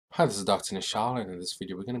Hi, this is Dr. Nishal, and in this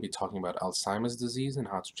video we're going to be talking about Alzheimer's disease and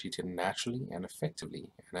how to treat it naturally and effectively.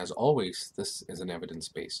 And as always, this is an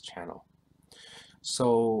evidence-based channel.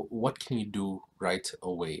 So what can you do right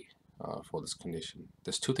away for this condition?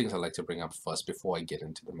 There's two things I'd like to bring up first before I get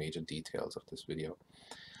into the major details of this video.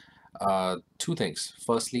 Two things.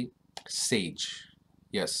 Firstly, sage.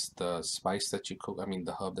 Yes, the spice that you cook,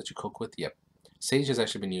 the herb that you cook with, yep. Sage has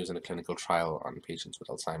actually been used in a clinical trial on patients with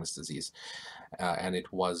Alzheimer's disease, and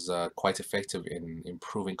it was quite effective in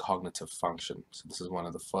improving cognitive function. So this is one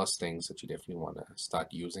of the first things that you definitely want to start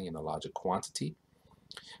using in a larger quantity.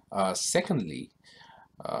 Secondly,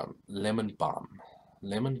 lemon balm.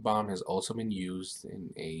 Lemon balm has also been used in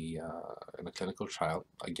a clinical trial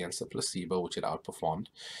against a placebo, which it outperformed,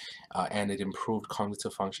 and it improved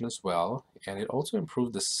cognitive function as well, and it also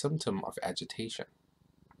improved the symptom of agitation.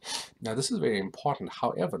 Now, this is very important.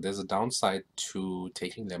 However, there's a downside to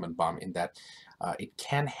taking lemon balm in that it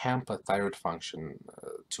can hamper thyroid function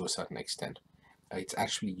to a certain extent. It's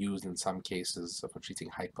actually used in some cases for treating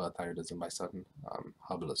hyperthyroidism by certain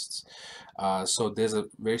herbalists. So there's a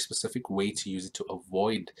very specific way to use it to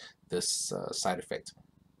avoid this side effect,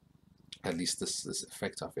 at least this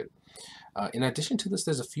effect of it. In addition to this,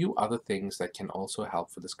 there's a few other things that can also help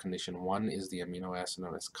for this condition. One is the amino acid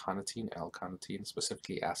known as carnitine, L-carnitine,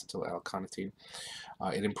 specifically acetyl L-carnitine.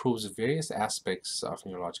 It improves various aspects of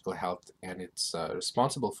neurological health, and it's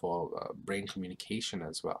responsible for brain communication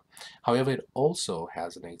as well. However, it also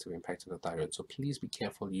has a negative impact on the thyroid, so please be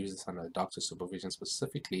careful. Use this under doctor's supervision,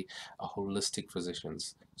 specifically a holistic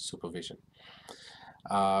physician's supervision.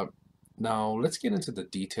 Now, let's get into the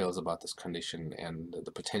details about this condition and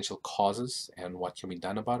the potential causes and what can be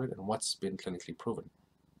done about it and what's been clinically proven.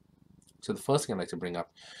 So the first thing I'd like to bring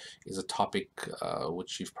up is a topic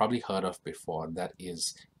which you've probably heard of before, and that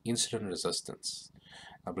is insulin resistance.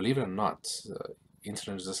 Now, believe it or not,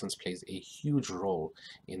 insulin resistance plays a huge role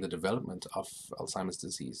in the development of Alzheimer's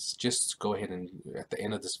disease. Just go ahead and, at the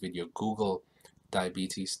end of this video, Google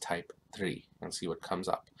diabetes type 3 and see what comes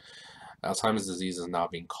up. Alzheimer's disease is now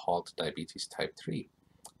being called diabetes type 3,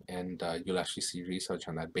 and you'll actually see research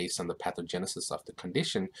on that based on the pathogenesis of the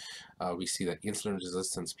condition. We see that insulin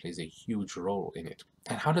resistance plays a huge role in it.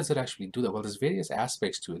 And how does it actually do that? Well, there's various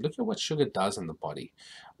aspects to it. Look at what sugar does in the body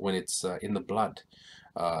when it's in the blood.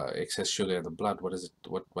 Excess sugar in the blood,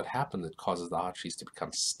 what happens? It causes the arteries to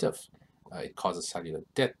become stiff. It causes cellular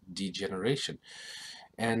degeneration.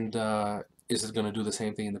 And is it going to do the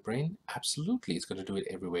same thing in the brain? Absolutely. It's going to do it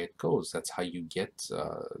everywhere it goes. That's how you get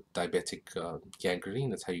diabetic gangrene.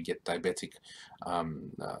 That's how you get diabetic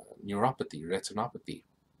neuropathy, retinopathy.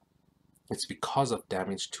 It's because of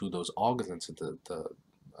damage to those organs and to the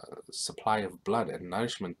supply of blood and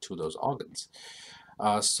nourishment to those organs.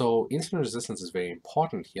 So insulin resistance is very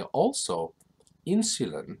important here. Also,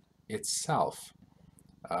 insulin itself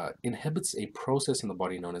inhibits a process in the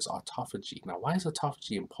body known as autophagy. Now, why is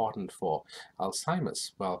autophagy important for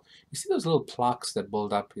Alzheimer's? Well, you see those little plaques that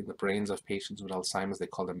build up in the brains of patients with Alzheimer's. They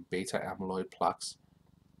call them beta amyloid plaques.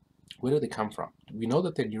 Where do they come from? We know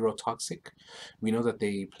that they're neurotoxic. We know that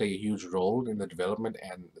they play a huge role in the development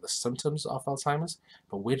and the symptoms of Alzheimer's,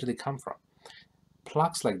 but where do they come from?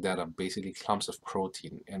 Plaques like that are basically clumps of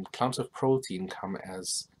protein, and clumps of protein come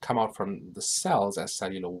out from the cells as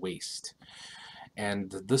cellular waste.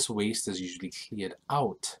 And this waste is usually cleared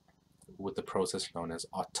out with the process known as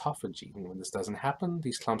autophagy. And when this doesn't happen,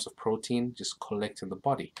 these clumps of protein just collect in the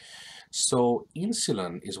body. So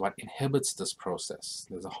insulin is what inhibits this process.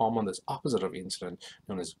 There's a hormone that's opposite of insulin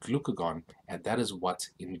known as glucagon, and that is what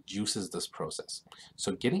induces this process.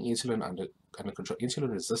 So getting insulin under control,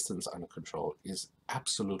 insulin resistance under control, is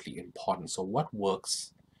absolutely important. So what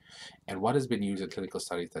works and what has been used in clinical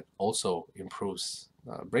studies that also improves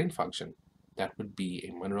brain function? That would be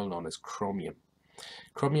a mineral known as chromium.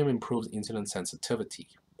 Chromium improves insulin sensitivity,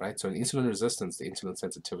 right? So in insulin resistance, the insulin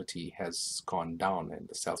sensitivity has gone down and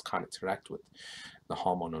the cells can't interact with the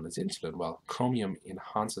hormone known as insulin. Well, chromium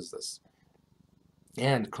enhances this.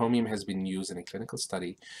 And chromium has been used in a clinical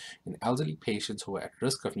study in elderly patients who are at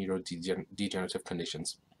risk of neurodegenerative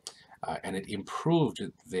conditions, and it improved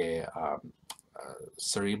their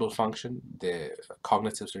cerebral function, the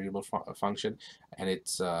cognitive cerebral function, and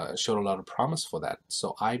it's showed a lot of promise for that.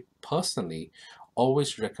 So I personally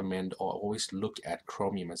always recommend or always look at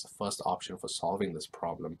chromium as the first option for solving this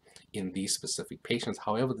problem in these specific patients.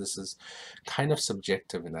 However, this is kind of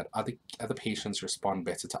subjective in that other patients respond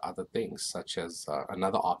better to other things, such as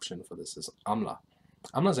another option for this is Amla.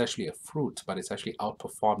 Amla is actually a fruit, but it's actually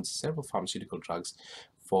outperformed several pharmaceutical drugs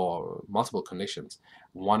for multiple conditions,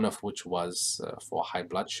 one of which was for high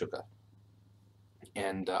blood sugar.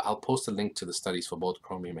 And I'll post a link to the studies for both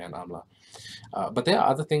Chromium and Amla. But there are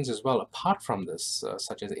other things as well apart from this,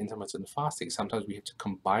 such as intermittent fasting. Sometimes we have to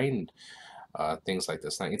combine things like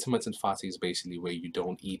this. Now, intermittent fasting is basically where you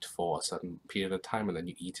don't eat for a certain period of time and then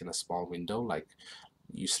you eat in a small window, like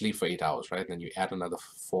you sleep for 8 hours, right? Then you add another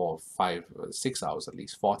 4, 5, 6 hours at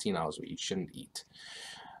least, 14 hours where you shouldn't eat.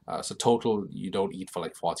 So total, you don't eat for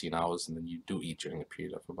like 14 hours and then you do eat during a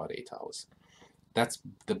period of about 8 hours. That's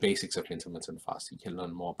the basics of intermittent fasting. You can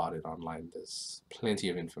learn more about it online. There's plenty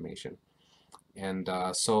of information. And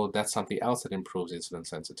so that's something else that improves insulin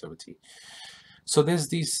sensitivity. So there's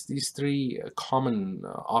these three common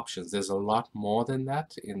options. There's a lot more than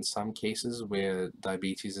that in some cases where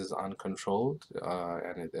diabetes is uncontrolled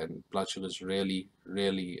and blood sugar is really,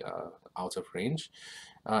 really out of range.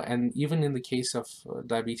 And even in the case of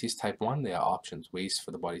diabetes type 1, there are options, ways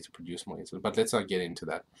for the body to produce more insulin. But let's not get into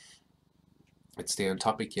that. Let's stay on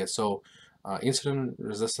topic here. So insulin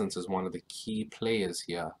resistance is one of the key players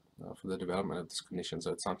here for the development of this condition.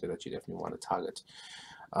 So it's something that you definitely want to target.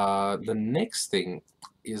 The next thing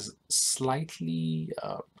is slightly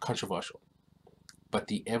controversial, but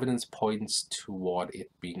the evidence points toward it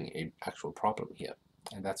being an actual problem here,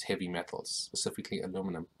 and that's heavy metals, specifically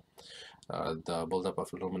aluminum, the buildup of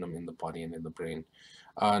aluminum in the body and in the brain.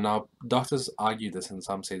 Now, doctors argue this, and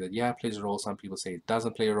some say that, yeah, it plays a role. Some people say it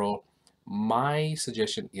doesn't play a role. My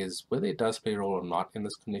suggestion is, whether it does play a role or not in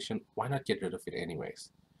this condition, why not get rid of it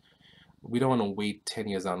anyways? We don't want to wait 10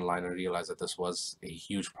 years down the line and realize that this was a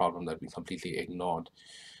huge problem that we completely ignored.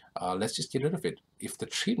 Let's just get rid of it. If the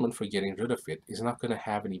treatment for getting rid of it is not going to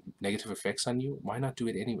have any negative effects on you, why not do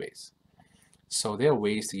it anyways? So there are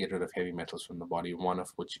ways to get rid of heavy metals from the body, one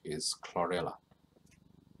of which is chlorella.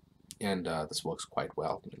 And this works quite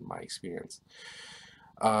well in my experience.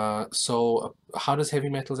 So how does heavy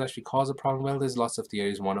metals actually cause a problem? Well, there's lots of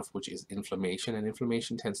theories, one of which is inflammation, and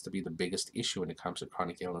inflammation tends to be the biggest issue when it comes to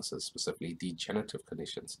chronic illnesses, specifically degenerative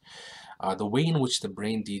conditions. The way in which the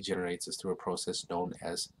brain degenerates is through a process known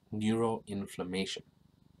as neuroinflammation.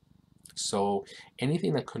 So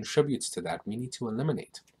anything that contributes to that, we need to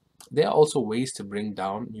eliminate. There are also ways to bring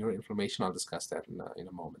down neuroinflammation. I'll discuss that in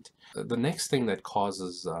a moment. The next thing that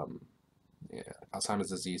causes Alzheimer's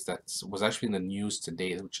disease that was actually in the news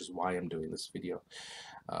today, which is why I'm doing this video,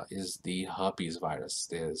 is the herpes virus.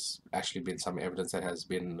 There's actually been some evidence that has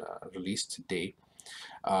been released today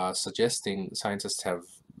suggesting, scientists have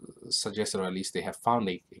suggested, or at least they have found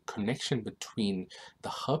a connection between the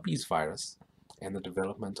herpes virus and the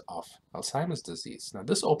development of Alzheimer's disease. Now,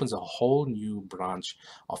 this opens a whole new branch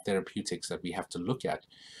of therapeutics that we have to look at.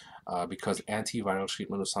 Because antiviral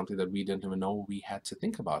treatment was something that we didn't even know we had to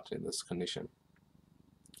think about in this condition.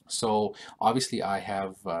 So obviously I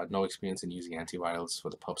have no experience in using antivirals for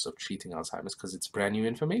the purpose of treating Alzheimer's because it's brand new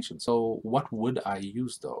information. So what would I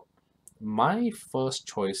use though? My first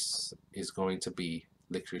choice is going to be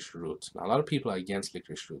licorice root. Now, a lot of people are against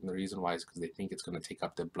licorice root, and the reason why is because they think it's going to take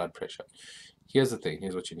up their blood pressure. Here's the thing,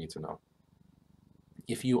 here's what you need to know.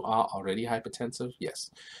 If you are already hypertensive, yes,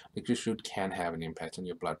 licorice root can have an impact on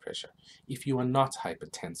your blood pressure. If you are not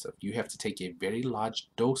hypertensive, you have to take a very large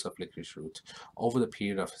dose of licorice root over the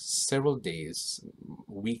period of several days,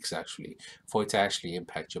 weeks actually, for it to actually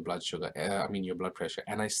impact your blood sugar, your blood pressure.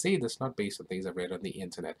 And I say this not based on things I've read on the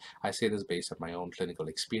internet. I say this based on my own clinical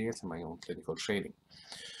experience and my own clinical training.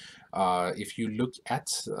 If you look at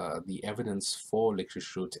the evidence for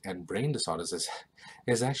licorice root and brain disorders,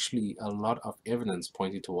 there's actually a lot of evidence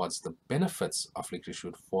pointing towards the benefits of licorice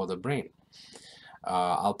root for the brain.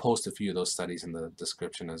 I'll post a few of those studies in the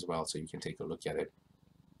description as well, so you can take a look at it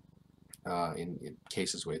in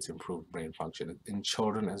cases where it's improved brain function in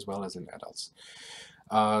children as well as in adults.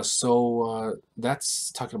 So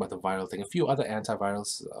that's talking about the viral thing. A few other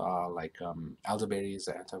antivirals like Elderberry is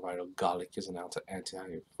an antiviral, garlic is an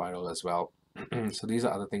antiviral as well. So these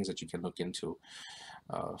are other things that you can look into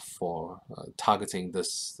for targeting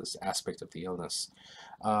this aspect of the illness.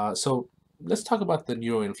 So let's talk about the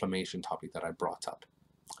neuroinflammation topic that I brought up.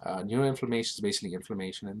 Neuroinflammation is basically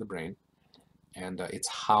inflammation in the brain, and it's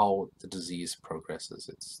how the disease progresses.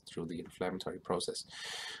 It's through the inflammatory process.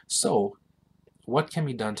 So what can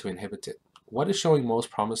be done to inhibit it? What is showing most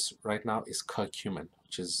promise right now is curcumin,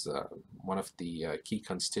 which is one of the key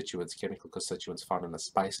constituents, chemical constituents found in a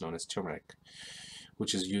spice known as turmeric,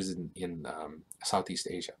 which is used in Southeast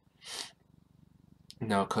Asia.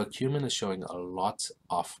 Now, curcumin is showing a lot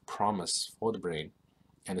of promise for the brain,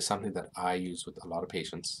 and is something that I use with a lot of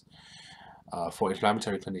patients for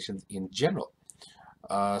inflammatory conditions in general.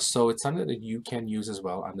 So it's something that you can use as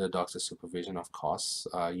well under doctor's supervision, of course.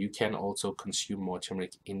 You can also consume more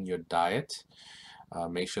turmeric in your diet.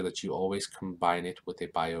 Make sure that you always combine it with a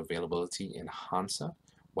bioavailability enhancer.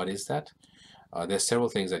 What is that? There's several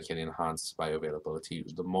things that can enhance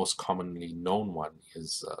bioavailability. The most commonly known one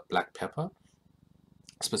is black pepper,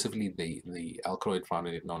 specifically the alkaloid found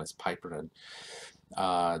in it known as piperine.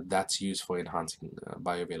 That's used for enhancing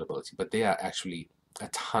bioavailability, but there are actually a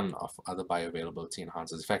ton of other bioavailability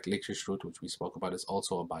enhancers. In fact, licorice root, which we spoke about, is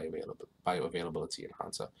also a bioavailability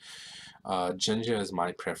enhancer. Ginger is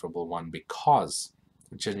my preferable one because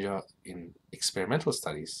ginger in experimental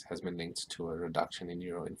studies has been linked to a reduction in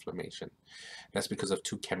neuroinflammation. That's because of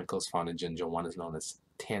two chemicals found in ginger. One is known as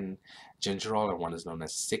 10-gingerol and one is known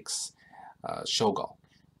as 6-shogal.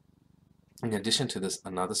 In addition to this,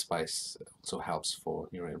 another spice also helps for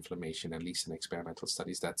neuroinflammation, at least in experimental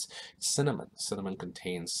studies. That's cinnamon. Cinnamon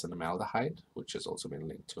contains cinnamaldehyde, which has also been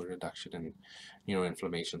linked to a reduction in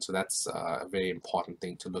neuroinflammation. So that's a very important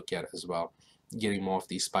thing to look at as well. Getting more of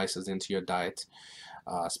these spices into your diet,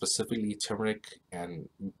 specifically turmeric, and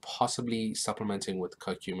possibly supplementing with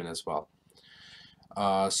curcumin as well.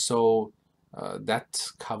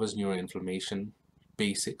 That covers neuroinflammation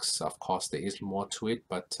basics. Of course, there is more to it,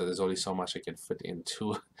 but there's only so much I can fit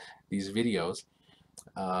into these videos.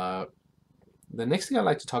 The next thing I'd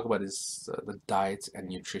like to talk about is the diet and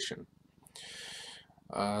nutrition.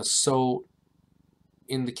 So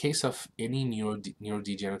in the case of any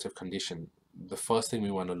neurodegenerative condition, the first thing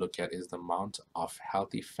we want to look at is the amount of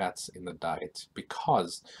healthy fats in the diet,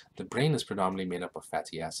 because the brain is predominantly made up of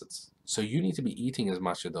fatty acids. So you need to be eating as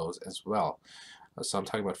much of those as well. So I'm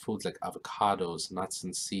talking about foods like avocados, nuts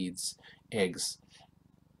and seeds, eggs,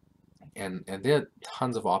 and there are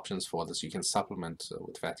tons of options for this. You can supplement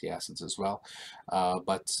with fatty acids as well,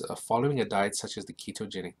 but following a diet such as the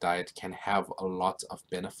ketogenic diet can have a lot of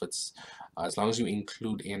benefits as long as you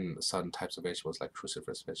include in certain types of vegetables like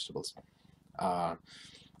cruciferous vegetables. The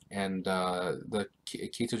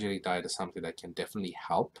ketogenic diet is something that can definitely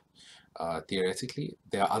help. Theoretically,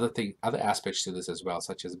 there are other aspects to this as well,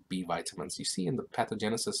 such as B vitamins. You see, in the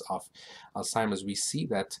pathogenesis of Alzheimer's, we see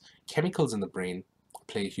that chemicals in the brain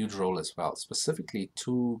play a huge role as well. Specifically,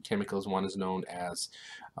 two chemicals. One is known as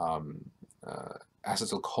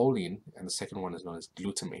acetylcholine, and the second one is known as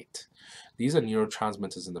glutamate. These are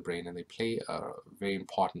neurotransmitters in the brain, and they play a very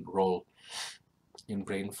important role in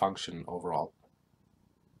brain function overall.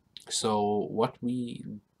 So what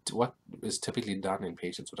is typically done in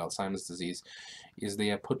patients with Alzheimer's disease is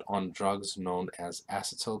they are put on drugs known as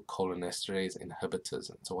acetylcholinesterase inhibitors.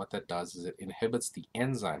 And so what that does is it inhibits the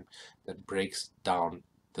enzyme that breaks down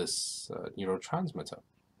this neurotransmitter.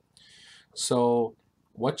 So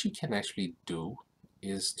what you can actually do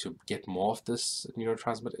is to get more of this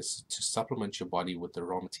neurotransmitter is to supplement your body with the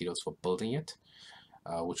raw materials for building it,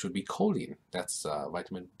 which would be choline. That's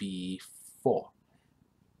vitamin B4.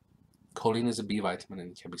 Choline is a B vitamin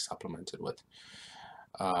and can be supplemented with.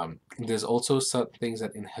 There's also certain things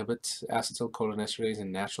that inhibit acetylcholinesterase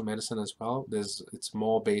in natural medicine as well. It's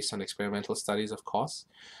more based on experimental studies, of course.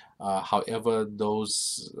 However,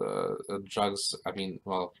 those drugs, I mean,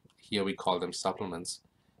 well, here we call them supplements.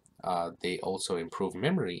 They also improve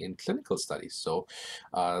memory in clinical studies. So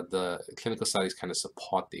the clinical studies kind of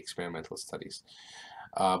support the experimental studies.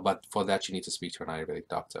 But for that, you need to speak to an Ayurvedic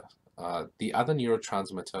doctor. The other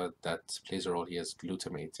neurotransmitter that plays a role here is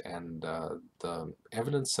glutamate, and the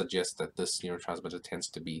evidence suggests that this neurotransmitter tends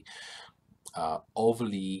to be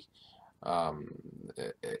overly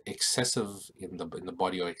excessive in the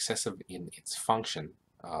body, or excessive in its function,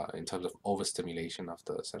 in terms of overstimulation of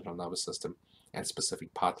the central nervous system and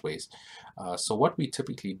specific pathways. So what we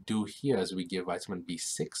typically do here is we give vitamin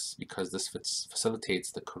B6, because this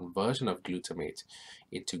facilitates the conversion of glutamate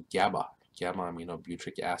into gamma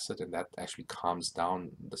aminobutyric acid, and that actually calms down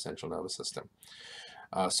the central nervous system.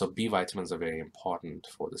 So B vitamins are very important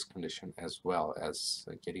for this condition, as well as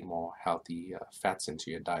getting more healthy fats into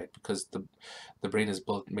your diet, because the brain is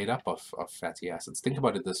made up of fatty acids. Think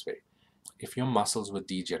about it this way. If your muscles were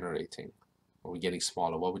degenerating or getting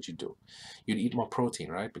smaller, what would you do? You'd eat more protein,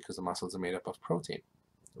 right? Because the muscles are made up of protein.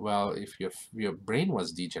 Well, if your brain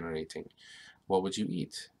was degenerating, what would you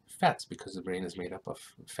eat? Fats, because the brain is made up of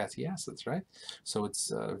fatty acids, right? So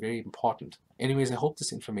it's very important. Anyways, I hope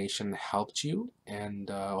this information helped you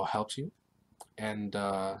or helps you. And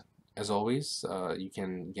as always, you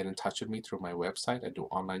can get in touch with me through my website. I do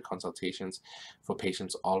online consultations for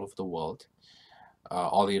patients all over the world.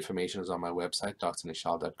 All the information is on my website,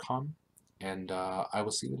 drnishal.com, and I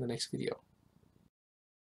will see you in the next video.